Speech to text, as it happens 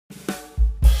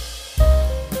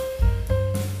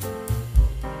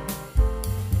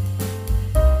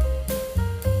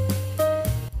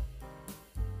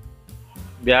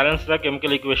Balance the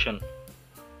chemical equation.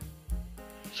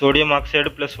 Sodium oxide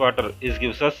plus water is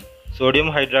gives us sodium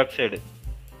hydroxide.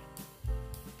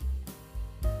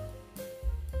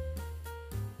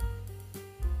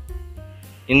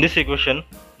 In this equation,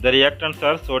 the reactants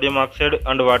are sodium oxide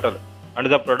and water, and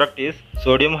the product is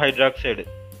sodium hydroxide.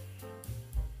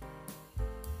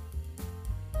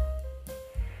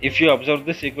 If you observe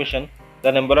this equation,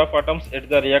 the number of atoms at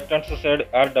the reactants side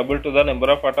are double to the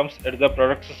number of atoms at the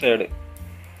products side.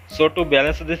 So to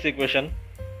balance this equation,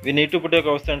 we need to put a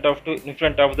coefficient of 2 in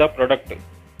front of the product.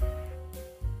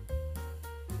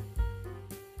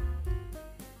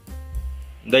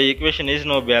 The equation is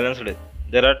now balanced.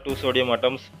 There are 2 sodium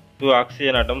atoms, 2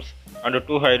 oxygen atoms and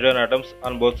 2 hydrogen atoms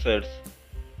on both sides.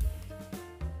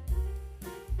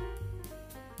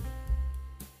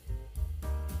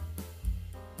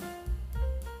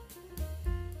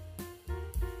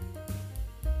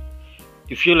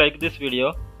 If you like this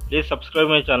video, please subscribe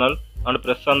my channel and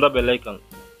press on the bell icon.